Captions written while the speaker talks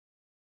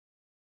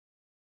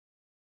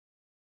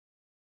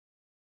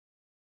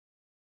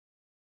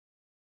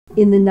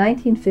In the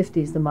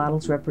 1950s, the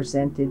models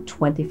represented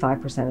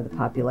 25% of the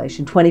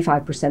population.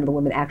 25% of the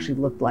women actually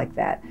looked like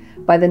that.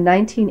 By the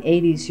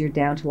 1980s, you're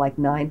down to like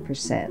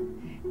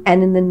 9%.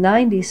 And in the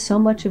 90s, so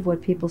much of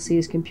what people see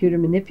is computer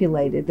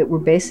manipulated that we're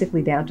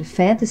basically down to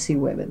fantasy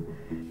women.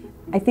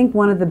 I think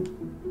one of the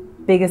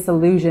biggest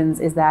illusions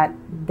is that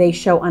they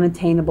show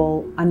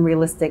unattainable,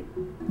 unrealistic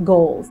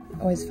goals.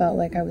 I always felt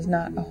like I was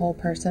not a whole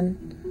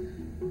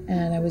person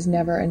and I was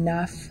never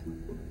enough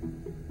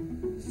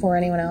for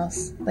anyone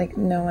else. Like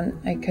no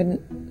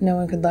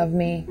one could love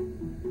me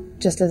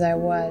just as I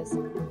was.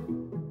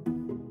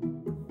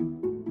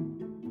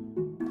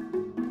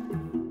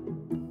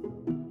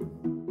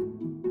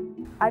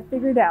 I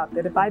figured out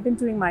that if I've been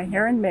doing my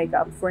hair and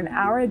makeup for an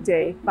hour a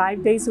day,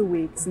 5 days a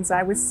week since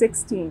I was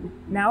 16,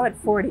 now at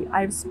 40,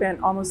 I've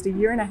spent almost a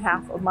year and a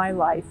half of my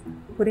life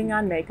putting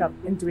on makeup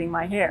and doing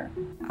my hair.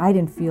 I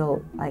didn't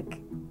feel like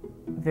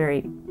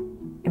very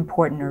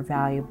important or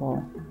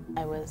valuable.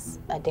 I was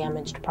a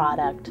damaged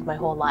product my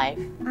whole life.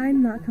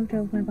 I'm not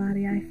comfortable with my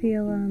body. I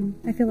feel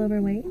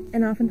overweight,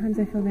 and oftentimes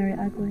I feel very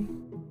ugly.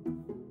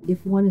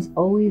 If one is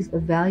always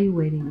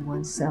evaluating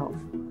oneself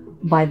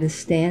by the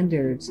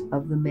standards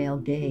of the male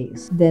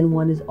gaze, then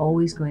one is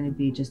always going to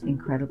be just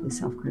incredibly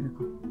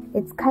self-critical.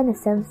 It's kind of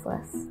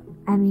senseless.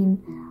 I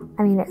mean,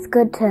 it's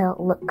good to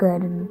look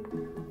good and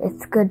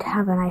it's good to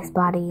have a nice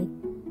body,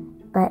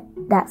 but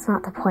that's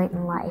not the point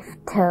in life,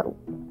 to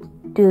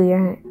do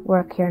your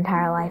work your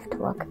entire life to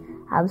look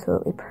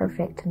absolutely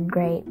perfect and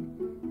great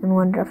and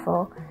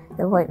wonderful.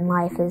 The point in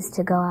life is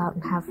to go out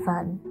and have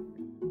fun.